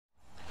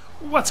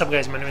What's up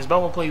guys, my name is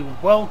Play.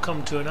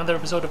 Welcome to another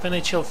episode of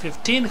NHL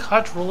 15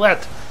 Hot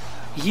Roulette.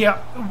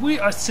 Yeah, we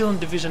are still in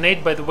Division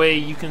 8, by the way.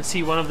 You can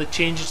see one of the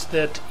changes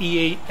that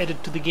EA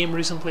added to the game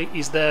recently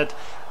is that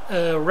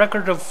a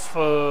record of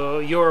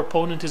your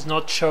opponent is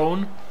not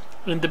shown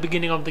in the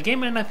beginning of the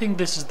game, and I think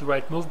this is the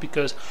right move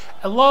because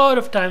a lot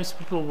of times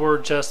people were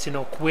just,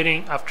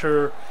 quitting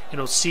after,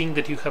 seeing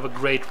that you have a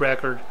great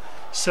record.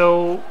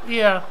 So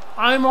yeah,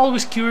 I'm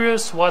always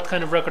curious what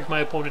kind of record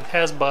my opponent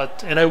has,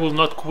 and I will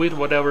not quit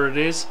whatever it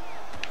is.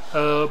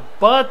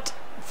 But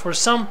for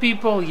some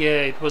people,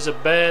 yeah, it was a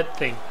bad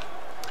thing.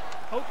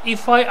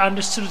 If I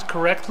understood it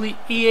correctly,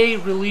 EA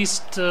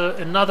released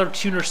another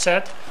tuner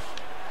set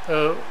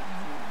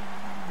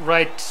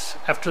right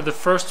after the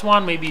first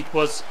one. Maybe it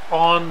was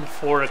on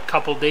for a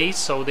couple days,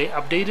 so they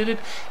updated it.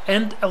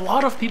 And a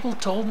lot of people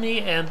told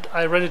me, and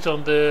I read it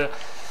on the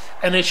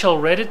NHL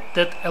Reddit,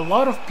 that a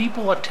lot of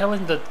people are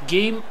telling that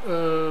game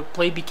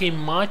play became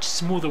much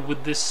smoother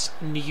with this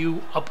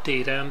new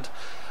update. And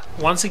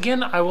once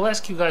again, I will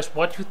ask you guys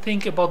what you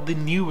think about the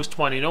newest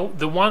one,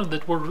 the one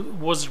that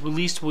was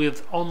released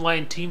with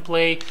online team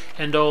play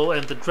and all,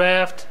 and the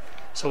draft.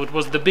 So it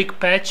was the big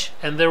patch,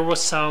 and there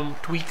was some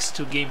tweaks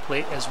to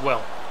gameplay as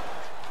well.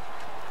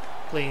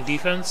 Playing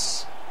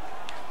defense.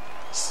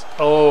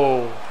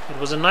 Oh, it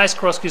was a nice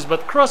cross crease,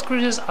 but cross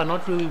creases are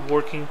not really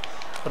working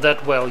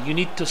that well. You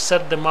need to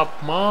set them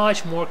up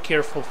much more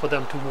careful for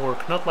them to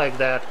work. Not like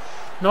that.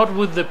 Not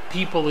with the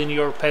people in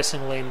your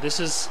passing lane.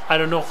 I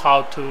don't know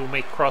how to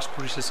make cross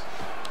creases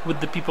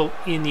with the people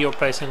in your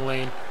passing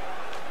lane.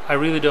 I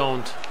really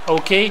don't.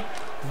 Okay,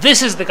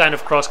 this is the kind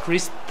of cross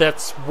crease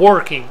that's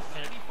working.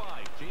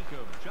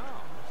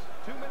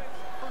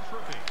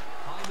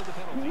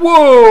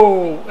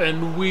 Whoa!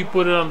 And we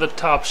put it on the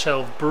top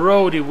shelf.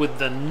 Brody with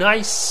the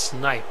nice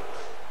snipe.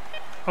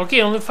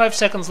 Okay, only 5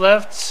 seconds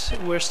left.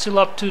 We're still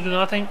up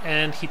 2-0,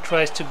 and he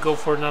tries to go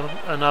for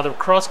another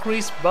cross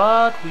crease,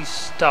 but we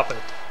stop it.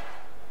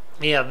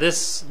 Yeah,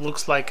 this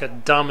looks like a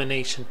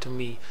domination to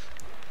me.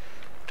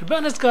 To be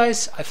honest,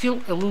 guys, I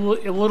feel a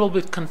little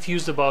bit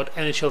confused about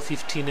NHL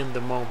 15 in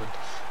the moment,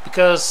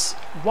 because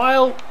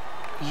while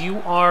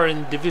you are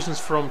in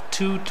divisions from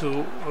 10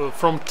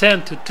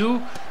 to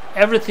 2,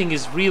 everything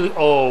is really...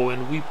 Oh,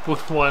 and we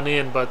put one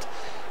in, but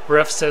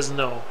ref says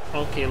no.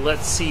 Okay,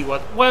 let's see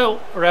what... Well,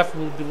 ref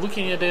will be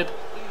looking at it.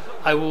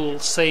 I will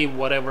say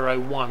whatever I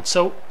want.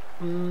 So,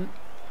 in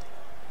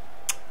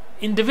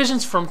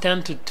divisions from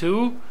 10 to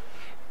 2,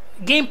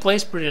 game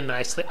plays pretty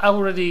nicely. I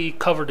already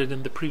covered it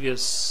in the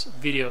previous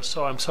video,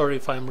 so I'm sorry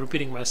if I'm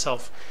repeating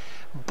myself.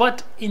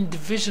 But in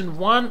Division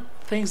 1,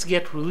 things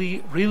get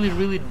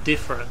really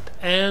different.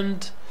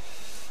 And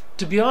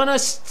to be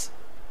honest,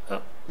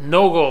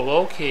 no goal.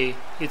 Okay,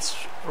 it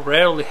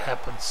rarely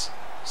happens.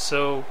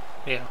 So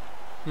yeah,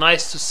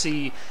 nice to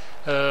see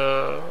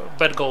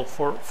bad goal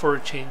for a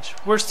change.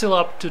 We're still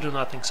up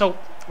 2-0. So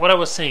what I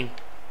was saying,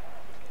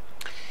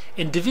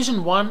 in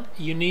Division 1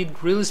 you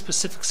need really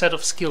specific set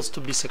of skills to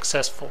be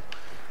successful,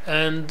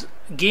 and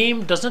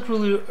game does not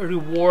really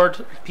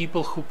reward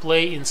people who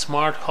play in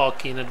smart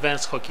hockey, in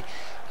advanced hockey.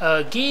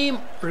 Game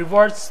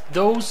rewards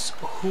those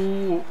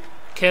who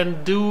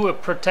can do a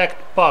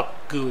protect puck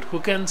good, who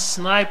can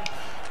snipe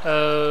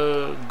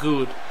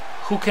good,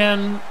 who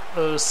can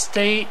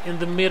stay in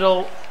the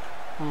middle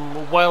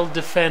while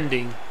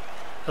defending,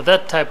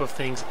 that type of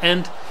things.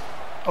 And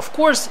of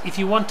course, if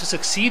you want to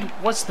succeed,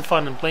 what's the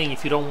fun in playing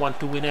if you don't want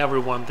to win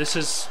everyone? This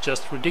is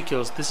just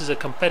ridiculous. This is a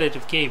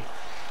competitive game.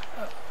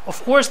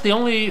 Of course, the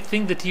only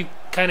thing that you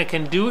kind of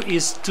can do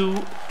is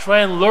to try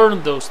and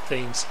learn those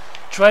things,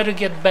 try to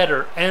get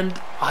better.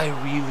 And I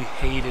really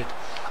hate it.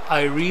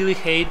 I really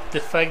hate the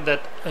fact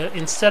that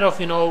instead of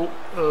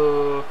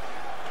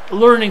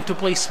learning to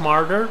play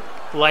smarter,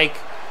 like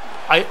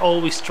I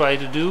always try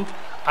to do,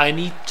 I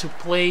need to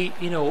play,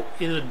 in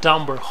a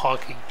dumber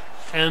hockey,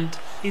 and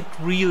it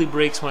really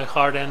breaks my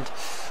heart. And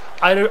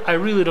I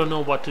really don't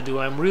know what to do.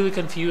 I'm really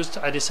confused.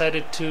 I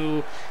decided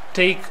to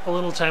take a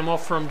little time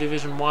off from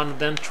Division 1,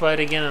 then try it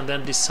again, and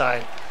then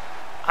decide.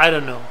 I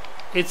don't know.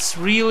 It's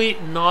really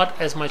not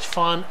as much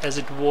fun as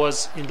it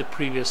was in the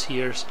previous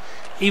years.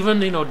 Even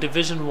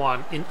Division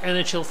 1 in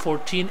NHL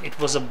 14, it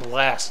was a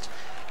blast.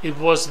 It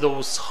was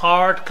those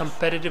hard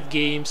competitive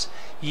games.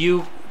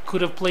 You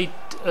could have played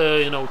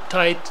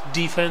tight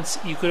defense.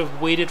 You could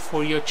have waited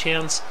for your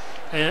chance.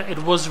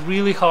 It was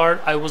really hard.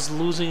 I was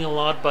losing a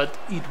lot, but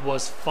it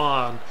was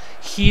fun.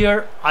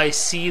 Here I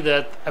see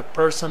that a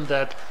person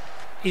that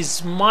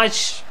is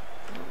much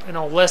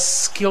less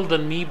skilled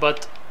than me,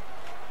 but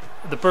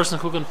the person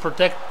who can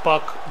protect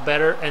puck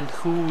better and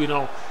who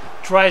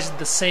tries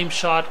the same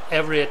shot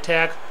every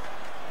attack,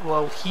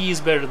 well, he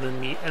is better than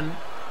me. And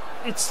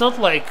it's not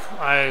like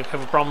I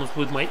have a problem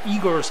with my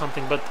ego or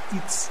something, but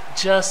it's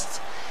just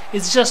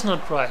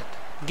not right.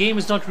 Game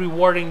is not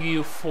rewarding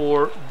you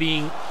for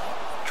being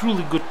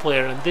truly good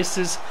player, and this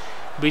is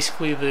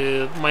basically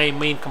my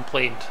main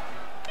complaint.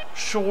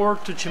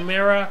 Short to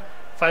Chimera,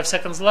 5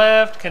 seconds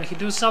left. Can he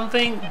do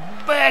something?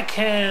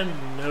 Backhand!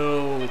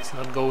 No, it's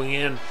not going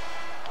in.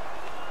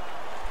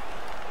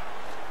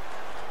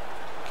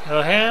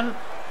 Callahan.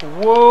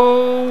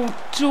 Whoa,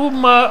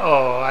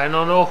 oh, I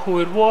don't know who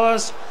it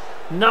was.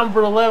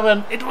 Number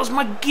 11, it was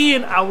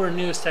McGinn, our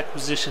newest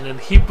acquisition, and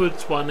he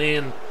puts one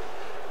in.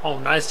 Oh,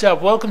 nice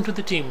job. Welcome to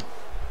the team.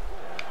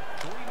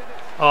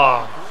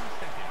 Cross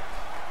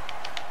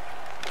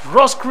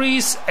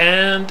crease,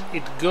 and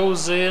it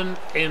goes in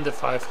the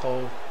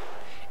 5-hole.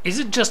 Is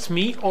it just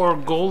me, or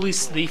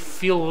goalies, they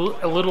feel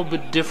a little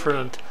bit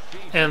different,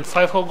 and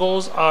 5-hole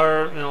goals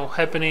are,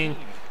 happening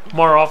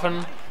more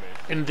often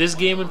in this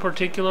game in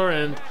particular,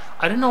 and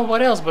I don't know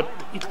what else, but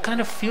it kind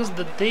of feels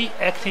that they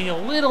acting a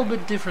little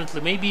bit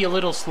differently, maybe a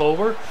little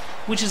slower,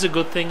 which is a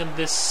good thing at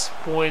this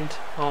point.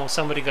 Oh,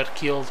 somebody got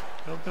killed.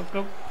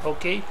 Nope.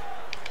 Okay,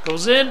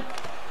 goes in.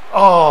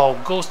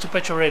 Oh, goes to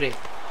Pacioretty.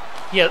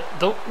 Yeah,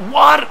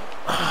 what?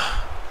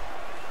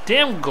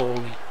 Damn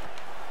goalie.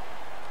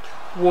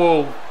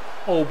 Whoa.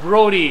 Oh,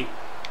 Brody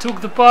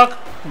took the puck,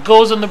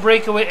 goes on the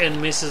breakaway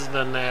and misses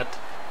the net.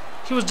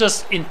 He was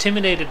just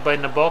intimidated by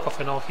Nabokov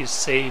and all his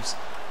saves.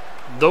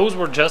 Those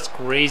were just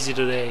crazy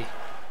today.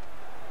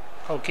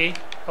 Okay.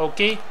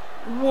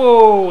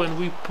 Whoa, and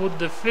we put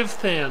the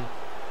 5th in.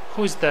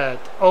 Who is that?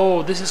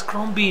 Oh, this is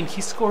Crombeen.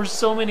 He scores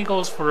so many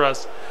goals for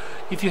us.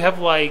 If you have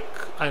like,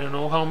 I don't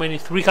know how many,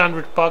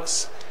 300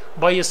 pucks,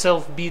 buy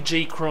yourself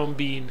BJ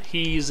Crombeen.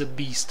 He is a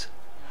beast.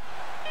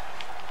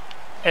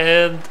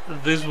 And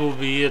this will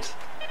be it.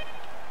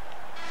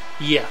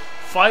 Yeah,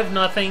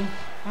 5-0.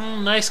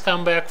 Nice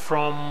comeback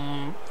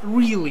from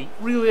really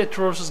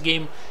atrocious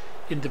game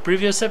in the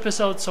previous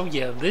episode. So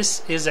yeah,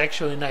 this is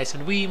actually nice,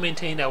 and we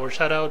maintained our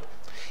shutout.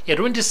 Yeah,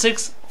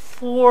 26,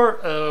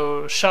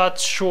 4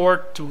 shots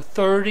short to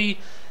 30,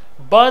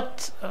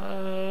 but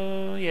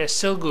yeah,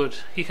 still good.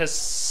 He has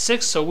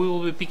 6, so we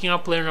will be picking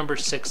up player number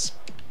 6.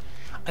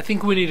 I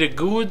think we need a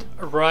good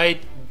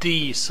right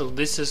D, so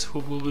this is who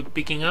we'll be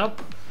picking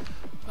up.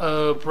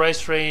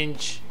 Price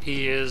range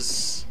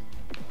is,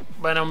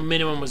 by now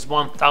minimum is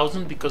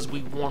 1,000 because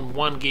we won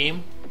 1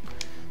 game.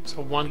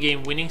 So 1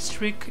 game winning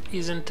streak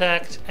is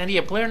intact. And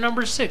yeah, player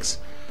number 6.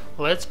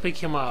 Let's pick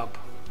him up.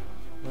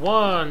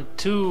 1,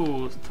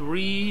 2,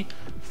 3,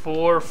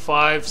 4,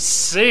 5,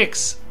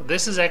 6.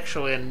 This is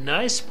actually a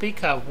nice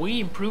pickup. We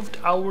improved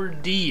our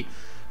D.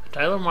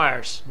 Tyler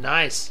Myers,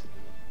 nice.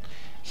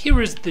 Here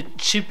is the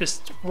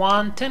cheapest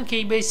one,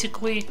 10k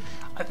basically.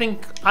 I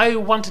think I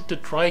wanted to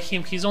try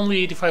him. He's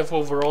only 85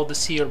 overall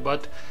this year,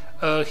 but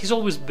he's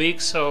always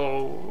big,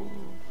 so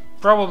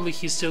probably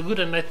he's still good,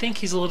 and I think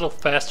he's a little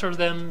faster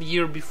than the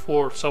year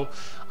before, so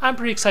I'm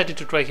pretty excited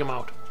to try him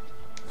out.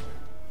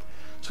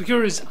 So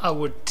here is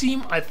our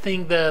team. I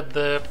think that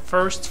the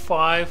first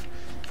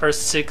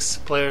 6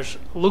 players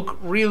look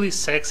really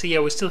sexy. Yeah,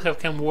 we still have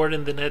Cam Ward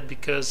in the net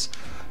because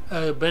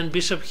Ben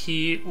Bishop,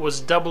 he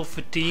was double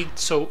fatigued,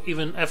 so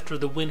even after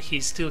the win he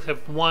still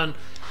have 1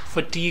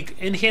 fatigue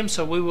in him,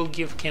 so we will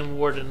give Cam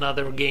Ward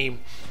another game.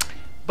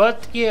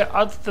 But yeah,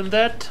 other than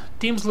that,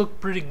 teams look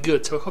pretty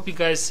good, so I hope you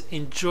guys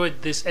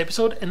enjoyed this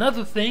episode.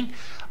 Another thing,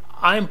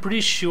 I'm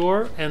pretty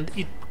sure, and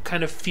it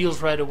kind of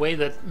feels right away,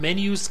 that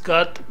menus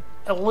got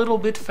a little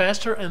bit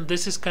faster, and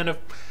this is kind of,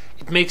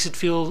 it makes it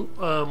feel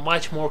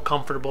much more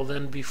comfortable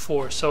than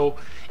before. So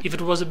if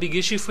it was a big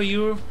issue for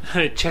you,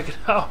 check it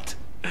out.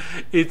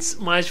 It's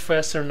much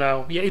faster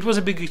now. Yeah, it was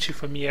a big issue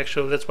for me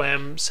actually, that's why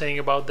I'm saying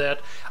about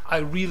that. I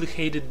really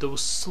hated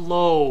those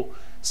slow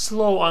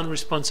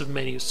unresponsive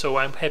menus, so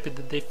I'm happy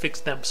that they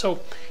fixed them. So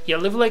yeah,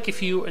 leave a like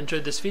if you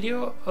enjoyed this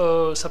video,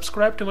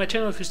 subscribe to my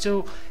channel if you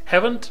still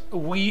haven't.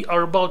 We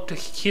are about to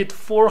hit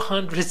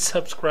 400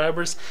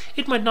 subscribers.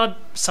 It might not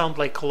sound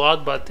like a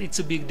lot, but it's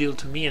a big deal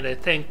to me, and I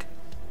thank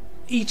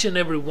each and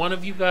every one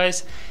of you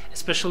guys,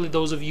 especially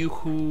those of you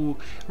who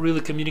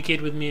really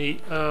communicate with me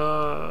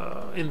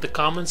in the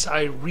comments.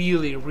 I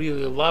really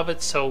love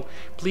it, so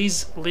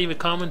please leave a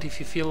comment if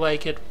you feel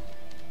like it.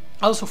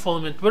 Also follow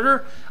me on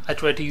Twitter. I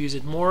try to use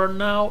it more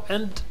now,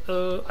 and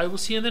I will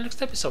see you in the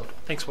next episode.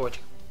 Thanks for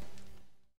watching.